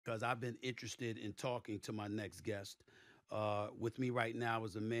because I've been interested in talking to my next guest. With me right now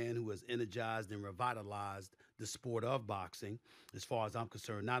is a man who has energized and revitalized the sport of boxing, as far as I'm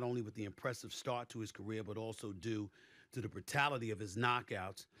concerned, not only with the impressive start to his career, but also due to the brutality of his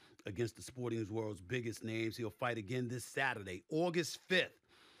knockouts against the sporting world's biggest names. He'll fight again this Saturday, August 5th.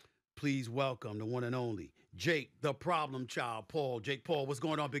 Please welcome the one and only Jake, the problem child, Paul. Jake Paul, what's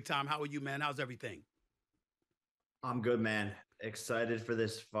going on, big time? How are you, man? How's everything? I'm good, man. Excited for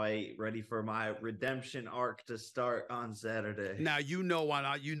this fight. Ready for my redemption arc to start on Saturday. Now you know why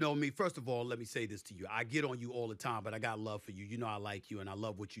not. You know me. First of all, let me say this to you. I get on you all the time, but I got love for you. You know I like you, and I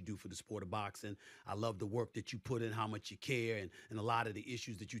love what you do for the sport of boxing. I love the work that you put in, how much you care, and a lot of the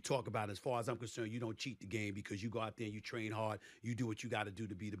issues that you talk about. As far as I'm concerned, you don't cheat the game because you go out there and you train hard. You do what you got to do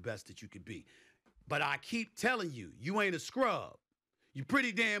to be the best that you could be. But I keep telling you, you ain't a scrub. You're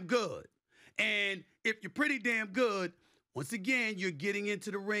pretty damn good. And if you're pretty damn good, once again, you're getting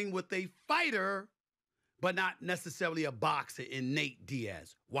into the ring with a fighter, but not necessarily a boxer in Nate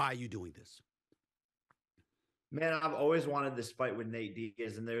Diaz. Why are you doing this? Man, I've always wanted this fight with Nate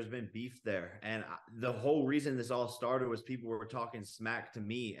Diaz, and there's been beef there. And the whole reason this all started was people were talking smack to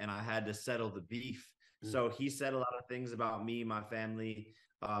me, and I had to settle the beef. Mm. So he said a lot of things about me, my family,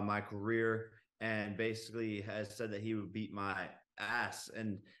 my career, and basically has said that he would beat my ass.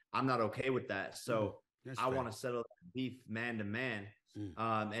 And I'm not okay with that. Mm. So That's I fair. want to settle that beef man to man.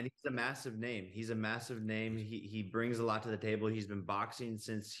 Mm. And he's a massive name. He's a massive name. He brings a lot to the table. He's been boxing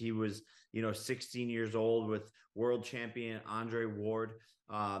since he was 16 years old with world champion Andre Ward.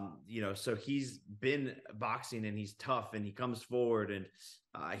 So he's been boxing and he's tough and he comes forward and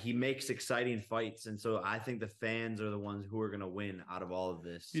he makes exciting fights. And so I think the fans are the ones who are going to win out of all of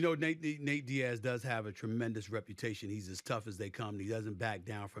You this. know, Nate Diaz does have a tremendous reputation. He's as tough as they come. He doesn't back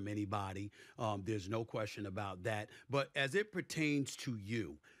down from anybody. There's no question about that. But as it pertains to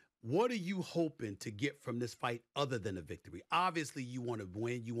you, what are you hoping to get from this fight other than a victory? Obviously, you want to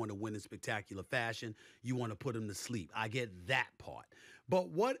win. You want to win in spectacular fashion. You want to put him to sleep. I get that part. But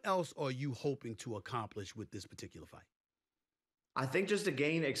what else are you hoping to accomplish with this particular fight? I think just to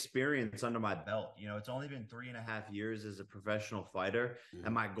gain experience under my belt. It's only been 3.5 years as a professional fighter, and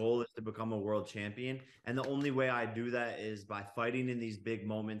Mm-hmm. my goal is to become a world champion. And the only way I do that is by fighting in these big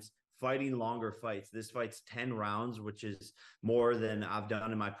moments, fighting longer fights. This fight's 10 rounds, which is more than I've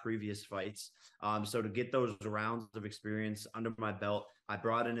done in my previous fights. So to get those rounds of experience under my belt, I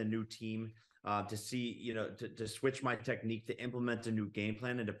brought in a new team to see, to switch my technique, to implement a new game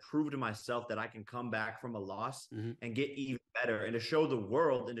plan, and to prove to myself that I can come back from a loss Mm-hmm. and get even better, and to show the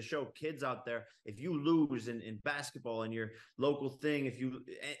world and to show kids out there, if you lose in basketball in your local thing, if you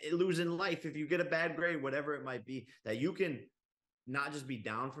lose in life, if you get a bad grade, whatever it might be, that you can not just be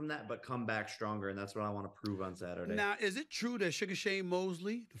down from that, but come back stronger. And that's what I want to prove on Saturday. Now, is it true that Sugar Shane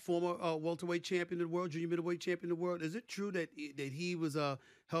Mosley, the former welterweight champion of the world, junior middleweight champion of the world, is it true that he was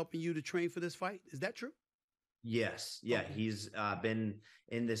helping you to train for this fight? Is that true? Yes. Yeah. Okay. He's been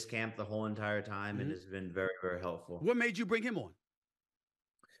in this camp the whole entire time and Hmm. has been very, very helpful. What made you bring him on?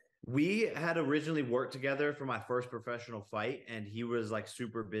 We had originally worked together for my first professional fight, and he was like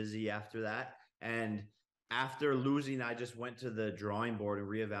super busy after that. And after losing, I just went to the drawing board and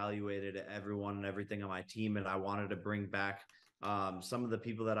reevaluated everyone and everything on my team. And I wanted to bring back some of the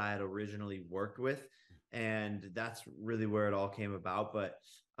people that I had originally worked with. And that's really where it all came about. But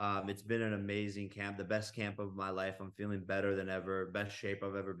it's been an amazing camp, the best camp of my life. I'm feeling better than ever, best shape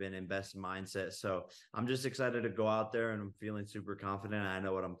I've ever been in, best mindset. So I'm just excited to go out there, and I'm feeling super confident. I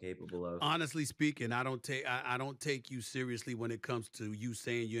know what I'm capable of. Honestly speaking, I don't take you seriously when it comes to you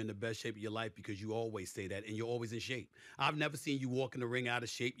saying you're in the best shape of your life because you always say that and you're always in shape. I've never seen you walk in the ring out of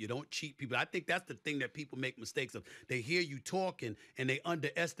shape. You don't cheat people. I think that's the thing that people make mistakes of. They hear you talking and they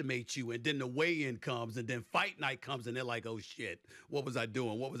underestimate you, and then the weigh-in comes, and then fight night comes, and they're like, "Oh shit, what was I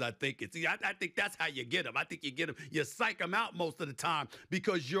doing? What was I thinking?" See, I think that's how you get them. I think you get them. You psych them out most of the time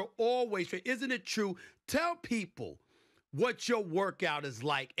because you're always. Isn't it true? Tell people what your workout is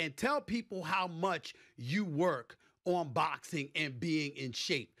like and tell people how much you work on boxing and being in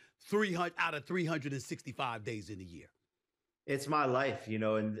shape 300 out of 365 days in a year. It's my life,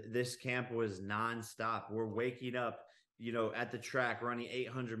 and this camp was nonstop. We're waking up, at the track, running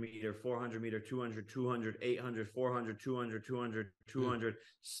 800-meter, 400-meter, 200, 200, 800, 400, 200, 200, Mm. 200,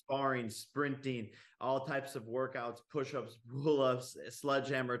 sparring, sprinting, all types of workouts, push-ups, pull-ups,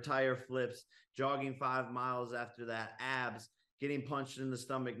 sledgehammer, tire flips, jogging 5 miles after that, abs, getting punched in the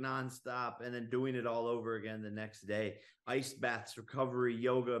stomach nonstop, and then doing it all over again the next day. Ice baths, recovery,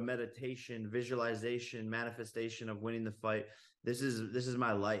 yoga, meditation, visualization, manifestation of winning the fight. This is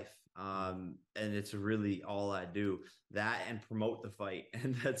my life. And it's really all I do. That and promote the fight,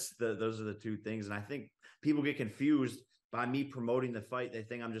 and those are the two things. And I think people get confused by me promoting the fight. They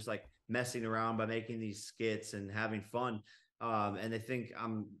think I'm just like messing around by making these skits and having fun, and they think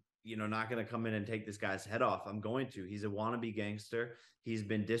I'm not going to come in and take this guy's head off. I'm going to. He's a wannabe gangster. He's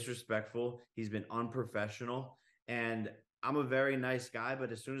been disrespectful. He's been unprofessional, and I'm a very nice guy.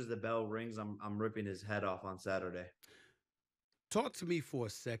 But as soon as the bell rings, I'm ripping his head off on Saturday. Talk to me for a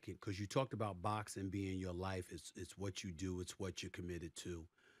second, because you talked about boxing being your life. It's what you do. It's what you're committed to.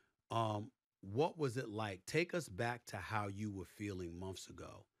 What was it like? Take us back to how you were feeling months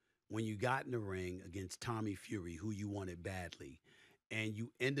ago when you got in the ring against Tommy Fury, who you wanted badly, and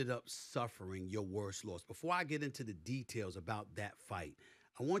you ended up suffering your worst loss. Before I get into the details about that fight,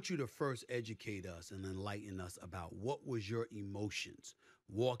 I want you to first educate us and enlighten us about what was your emotions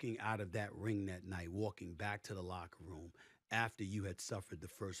walking out of that ring that night, walking back to the locker room after you had suffered the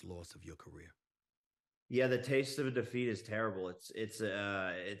first loss of your career. Yeah, the taste of a defeat is terrible.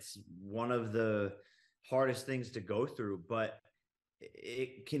 It's one of the hardest things to go through, but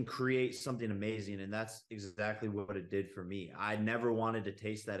it can create something amazing, and that's exactly what it did for me. I never wanted to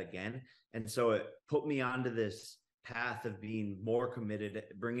taste that again, and so it put me onto this path of being more committed,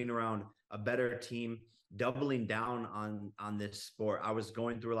 bringing around a better team, doubling down on this sport. I was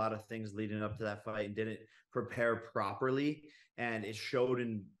going through a lot of things leading up to that fight and didn't prepare properly, and it showed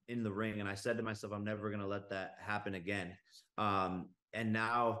in the ring. And I said to myself, I'm never going to let that happen again. And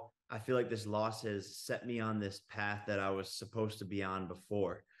now I feel like this loss has set me on this path that I was supposed to be on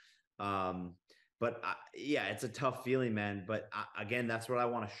before. Um, yeah, it's a tough feeling, man. But again, that's what I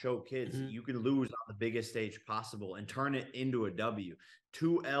want to show kids. Mm-hmm. You can lose on the biggest stage possible and turn it into a W.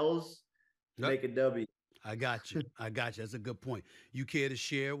 Two L's Yep. make a W. I got you. I got you. That's a good point. You care to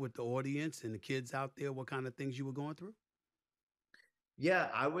share with the audience and the kids out there what kind of things you were going through? Yeah,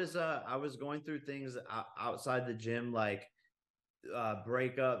 I was going through things outside the gym, like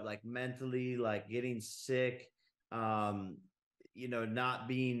breakup, like mentally, like getting sick, um, not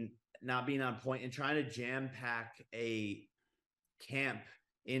being on point and trying to jam pack a camp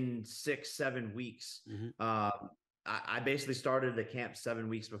in 6 7 weeks. Mm-hmm. I basically started the camp 7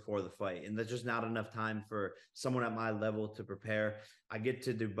 weeks before the fight, and there's just not enough time for someone at my level to prepare. I get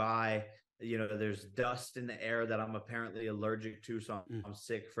to Dubai, there's dust in the air that I'm apparently allergic to, so I'm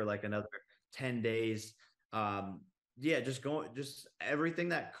sick for like another 10 days. Um, yeah, just everything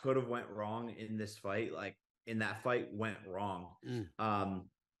that could have went wrong in this fight, like in that fight, went wrong. Mm-hmm. Um,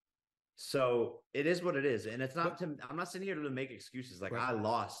 so it is what it is. And But I'm not sitting here to make excuses. Like right. I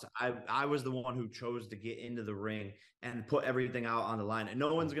lost. I was the one who chose to get into the ring and put everything out on the line. And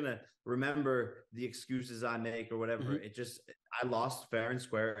no one's gonna remember the excuses I make or whatever. Mm-hmm. I lost fair and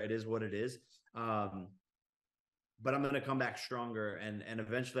square. It is what it is. Um, but I'm gonna come back stronger, and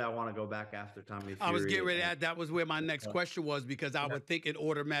eventually I want to go back after Tommy I was getting Fury. ready to And add that was where my next question was, because I would think it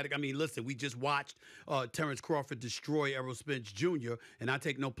automatic. I mean, listen, we just watched Terrence Crawford destroy Errol Spence Jr., and I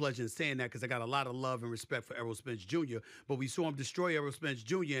take no pleasure in saying that because I got a lot of love and respect for Errol Spence Jr., but we saw him destroy Errol Spence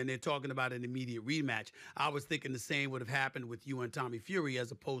Jr., and they're talking about an immediate rematch. I was thinking the same would have happened with you and Tommy Fury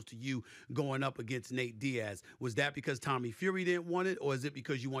as opposed to you going up against Nate Diaz. Was that because Tommy Fury didn't want it, or is it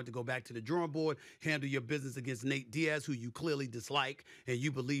because you wanted to go back to the drawing board, handle your business against Nate Diaz, who you clearly dislike and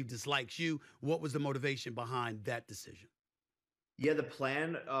you believe dislikes you? What was the motivation behind that decision? Yeah, the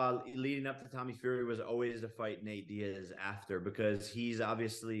plan leading up to Tommy Fury was always to fight Nate Diaz after, because he's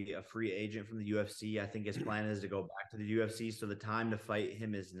obviously a free agent from the UFC. I think his plan is to go back to the UFC, so the time to fight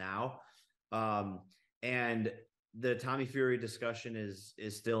him is now. Um, and the Tommy Fury discussion is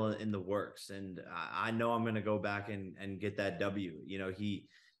still in the works, and I know I'm going to go back and get that W.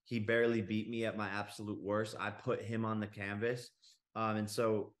 He barely beat me at my absolute worst. I put him on the canvas. And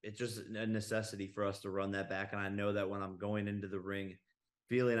so it's just a necessity for us to run that back. And I know that when I'm going into the ring,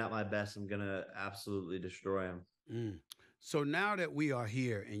 feeling at my best, I'm going to absolutely destroy him. Mm. So now that we are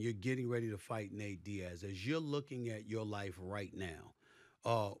here and you're getting ready to fight Nate Diaz, as you're looking at your life right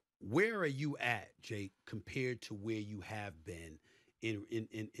now, where are you at, Jake, compared to where you have been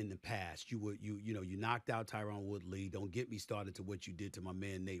in the past? You knocked out Tyron Woodley. Don't get me started to what you did to my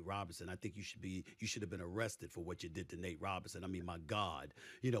man Nate Robinson. I think you should have been arrested for what you did to Nate Robinson. I mean, my God,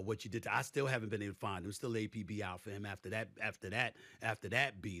 what you did to. I still haven't been able to find him. Still APB out for him after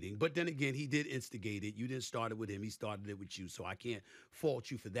that beating. But then again, he did instigate it. You didn't start it with him. He started it with you. So I can't fault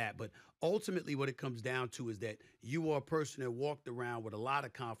you for that. But ultimately, what it comes down to is that you are a person that walked around with a lot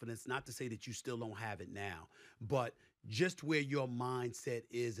of confidence. Not to say that you still don't have it now, but just where your mindset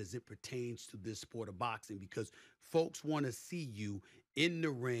is as it pertains to this sport of boxing, because folks want to see you in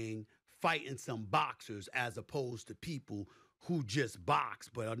the ring fighting some boxers as opposed to people who just box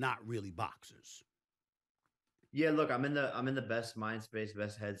but are not really boxers? Yeah, look, I'm in the best mind space,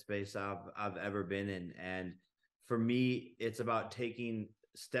 best headspace I've ever been in. And for me, it's about taking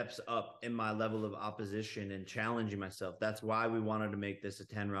steps up in my level of opposition and challenging myself. That's why we wanted to make this a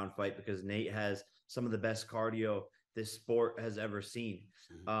 10-round fight, because Nate has some of the best cardio this sport has ever seen.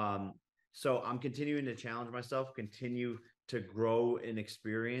 Mhm. Um, so I'm continuing to challenge myself, continue to grow in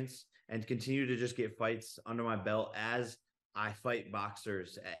experience, and continue to just get fights under my belt as I fight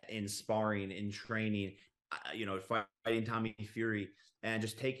boxers in sparring, in training, fighting Tommy Fury, and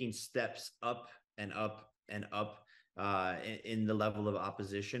just taking steps up and up and up in the level of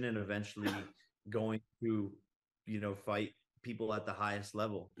opposition, and eventually going to, fight people at the highest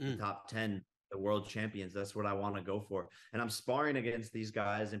level, the Mm. top 10, the world champions. That's what I want to go for. And I'm sparring against these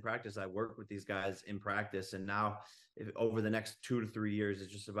guys in practice. I work with these guys in practice. And now, over the next 2 to 3 years,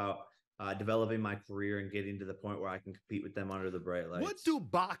 it's just about developing my career and getting to the point where I can compete with them under the bright What lights. do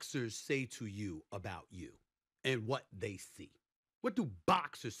boxers say to you about you and what they see? What do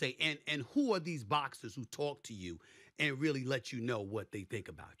boxers say? And who are these boxers who talk to you and really let you know what they think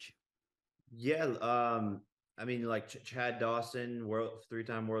about you? Yeah, I mean, like Chad Dawson, world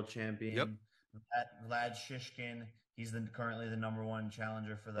three-time world Yep. champion, Vlad Shishkin. He's currently the number one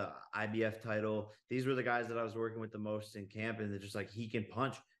challenger for the IBF title. These were the guys that I was working with the most in camp, and they're just like, he can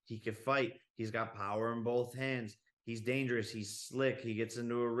punch, he can fight, he's got power in both hands, he's dangerous, he's slick, he gets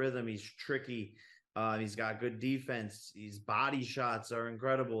into a rhythm, he's tricky, he's got good defense, his body shots are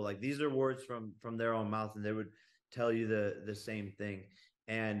incredible. Like, these are words from their own mouth, and they would tell you the same thing.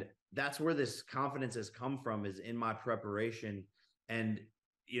 And that's where this confidence has come from, is in my preparation, and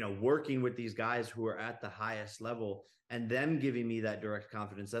working with these guys who are at the highest level, and them giving me that direct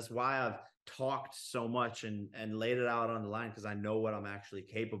confidence. That's why I've talked so much and laid it out on the line, because I know what I'm actually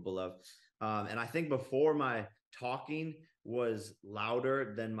capable of. And I think before, my talking was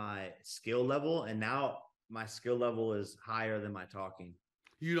louder than my skill level, and now my skill level is higher than my talking.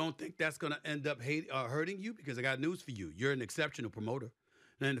 You don't think that's going to end up hurting you? Because I got news for you. You're an exceptional promoter.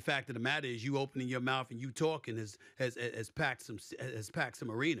 And the fact of the matter is, you opening your mouth and you talking has packed some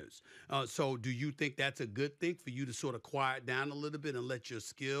arenas. So, do you think that's a good thing for you to sort of quiet down a little bit and let your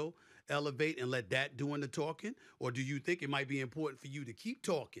skill elevate and let that doing the talking, or do you think it might be important for you to keep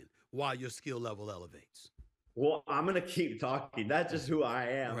talking while your skill level elevates? Well, I'm gonna keep talking. That's just who I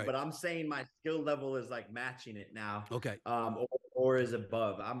am. Right. But I'm saying my skill level is like matching it now, Okay. or is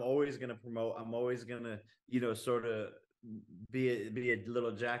above. I'm always gonna promote. I'm always gonna, sort of be a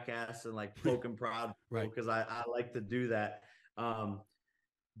little jackass and like poke and prod people, Right. because I like to do that. Um,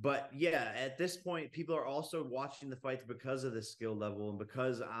 but yeah, at this point, people are also watching the fights because of the skill level, and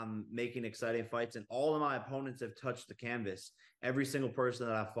because I'm making exciting fights, and all of my opponents have touched the canvas. Every single person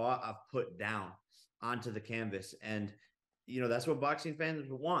that I fought, I've put down onto the canvas. And that's what boxing fans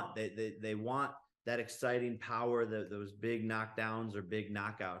want. They want that exciting power, those big knockdowns or big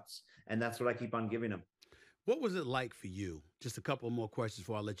knockouts. And that's what I keep on giving them. What was it like for you? Just a couple more questions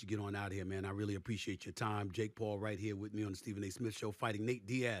before I let you get on out of here, man. I really appreciate your time. Jake Paul right here with me on the Stephen A. Smith Show, fighting Nate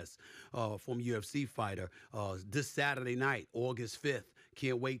Diaz, former UFC fighter, this Saturday night, August 5th.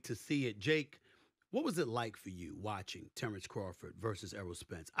 Can't wait to see it. Jake, what was it like for you watching Terrence Crawford versus Errol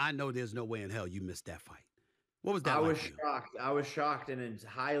Spence? I know there's no way in hell you missed that fight. What was I that like was for you? shocked. I was shocked and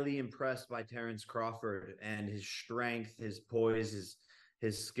highly impressed by Terrence Crawford and his strength, his poise,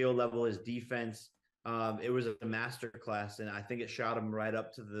 his skill level, his defense. It was a master class, and I think it shot him right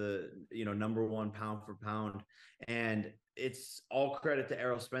up to the number one pound for pound. And it's all credit to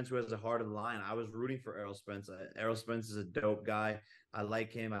Errol Spence, who has a heart of the lion. I was rooting for Errol Spence. Errol Spence is a dope guy. I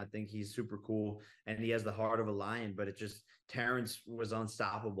like him. I think he's super cool, and he has the heart of a lion. But Terrence was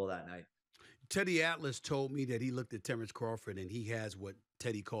unstoppable that night. Teddy Atlas told me that he looked at Terrence Crawford and he has what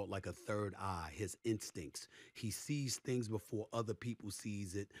Teddy called like a third eye, his instincts. He sees things before other people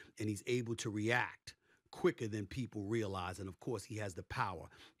sees it, and he's able to react quicker than people realize. And of course, he has the power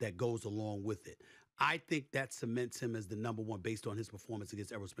that goes along with it. I think that cements him as the number one based on his performance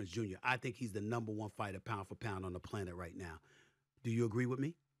against Errol Spence Jr. I think he's the number one fighter pound for pound on the planet right now. Do you agree with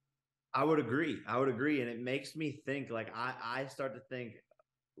me? I would agree. I would agree. And it makes me think, like, I start to think,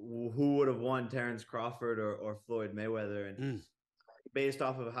 who would have won, Terrence Crawford or Floyd Mayweather? And Mm. based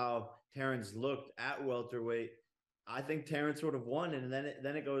off of how Terrence looked at welterweight, I think Terrence would have won. And then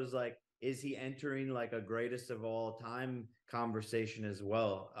it goes like, is he entering like a greatest of all time conversation as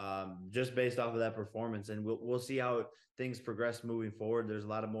well? Just based off of that performance, and we'll see how things progress moving forward. There's a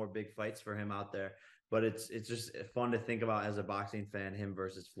lot of more big fights for him out there, but it's just fun to think about as a boxing fan, him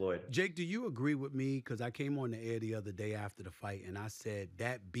versus Floyd. Jake, do you agree with me? Because I came on the air the other day after the fight and I said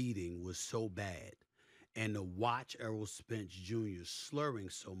that beating was so bad And to watch Errol Spence Jr. slurring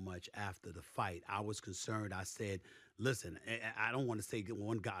so much after the fight, I was concerned. I said, listen, I don't want to say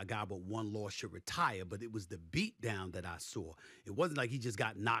one guy, a guy but one loss should retire, but it was the beat down that I saw. It wasn't like he just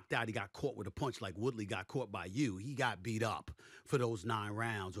got knocked out. He got caught with a punch like Woodley got caught by you. He got beat up for those 9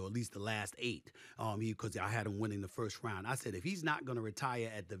 rounds, or at least the last 8, because I had him winning the first round. I said, if he's not going to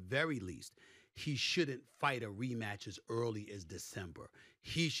retire, at the very least, he shouldn't fight a rematch as early as December.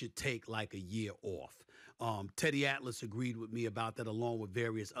 He should take like a year off. Teddy Atlas agreed with me about that, along with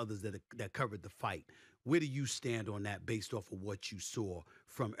various others that covered the fight. Where do you stand on that based off of what you saw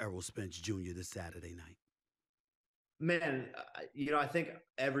from Errol Spence Jr. this Saturday night? Man, I think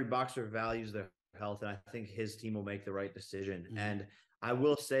every boxer values their health, and I think his team will make the right decision. Mm-hmm. And I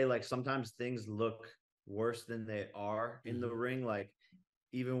will say, like, sometimes things look worse than they are in the ring. Like,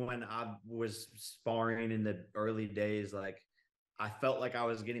 even when I was sparring in the early days, like, I felt like I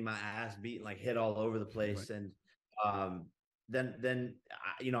was getting my ass beat, like hit all over the place. Right. And then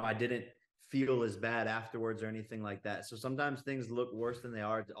I didn't feel as bad afterwards or anything like that. So sometimes things look worse than they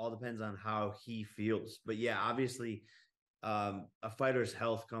are. It all depends on how he feels. But yeah, obviously, a fighter's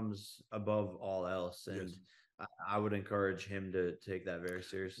health comes above all else. And Yes. I would encourage him to take that very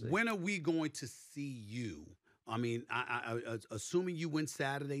seriously. When are we going to see you? I mean, assuming you win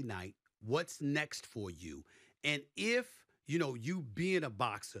Saturday night, what's next for you? And if you being a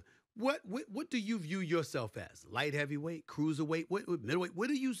boxer, what do you view yourself as? Light heavyweight, cruiserweight, what middleweight? What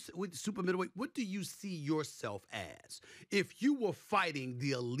do you super middleweight? What do you see yourself as? If you were fighting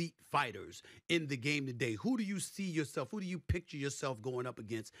the elite fighters in the game today, who do you see yourself? Who do you picture yourself going up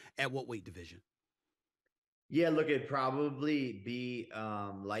against at what weight division? Yeah, look, it'd probably be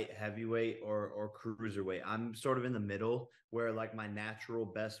light heavyweight or cruiserweight. I'm sort of in the middle where like my natural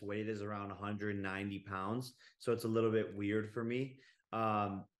best weight is around 190 pounds. So it's a little bit weird for me.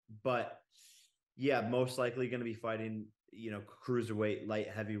 But yeah, most likely going to be fighting, cruiserweight, light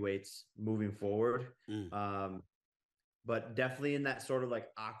heavyweights moving forward. But definitely in that sort of like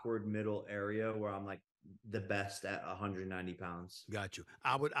awkward middle area where I'm like the best at 190 pounds. Got you.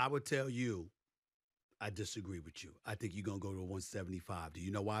 I would tell you, I disagree with you. I think you're going to go to 175. Do you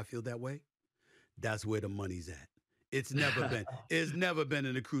know why I feel that way? That's where the money's at. It's never been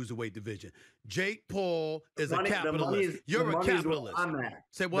in the cruiserweight division. Jake Paul is a capitalist. You're a capitalist.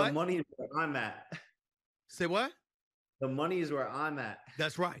 Say what? The money is where I'm at. Say what? The money is where I'm at.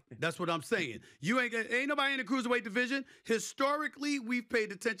 That's right. That's what I'm saying. You ain't nobody in the cruiserweight division. Historically, we've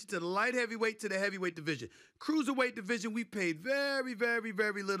paid attention to the light heavyweight to the heavyweight division. Cruiserweight division, we paid very, very,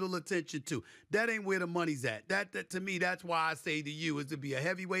 very little attention to. That ain't where the money's at. That to me, that's why I say to you is to be a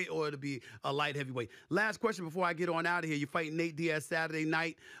heavyweight or to be a light heavyweight. Last question before I get on out of here. You're fighting Nate Diaz Saturday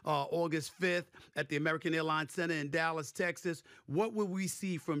night, August 5th at the American Airlines Center in Dallas, Texas. What will we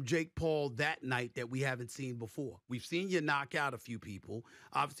see from Jake Paul that night that we haven't seen before? We've seen you knock out a few people.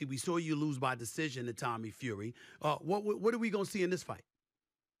 Obviously, we saw you lose by decision to Tommy Fury. What are we going to see in this fight?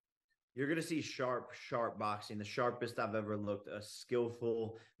 You're going to see sharp boxing, the sharpest I've ever looked, a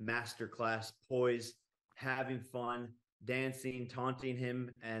skillful masterclass, poised, having fun, dancing, taunting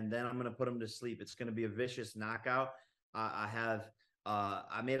him, and then I'm going to put him to sleep. It's going to be a vicious knockout. I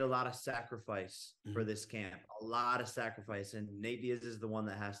made a lot of sacrifice for this camp, a lot of sacrifice, and Nate Diaz is the one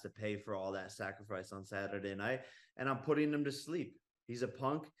that has to pay for all that sacrifice on Saturday night, and I'm putting him to sleep. He's a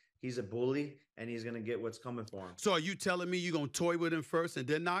punk. He's a bully, and he's going to get what's coming for him. So are you telling me you're going to toy with him first and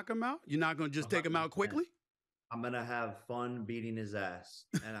then knock him out? You're not going to just take him out quickly? I'm going to have fun beating his ass,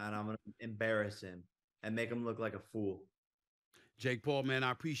 and I'm going to embarrass him and make him look like a fool. Jake Paul, man, I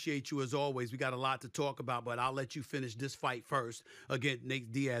appreciate you as always. We got a lot to talk about, but I'll let you finish this fight first against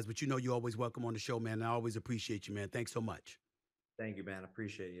Nate Diaz. But you're always welcome on the show, man. And I always appreciate you, man. Thanks so much. Thank you, man. I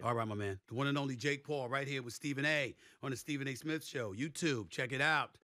appreciate you. All right, my man. The one and only Jake Paul right here with Stephen A. on the Stephen A. Smith Show. YouTube, check it out.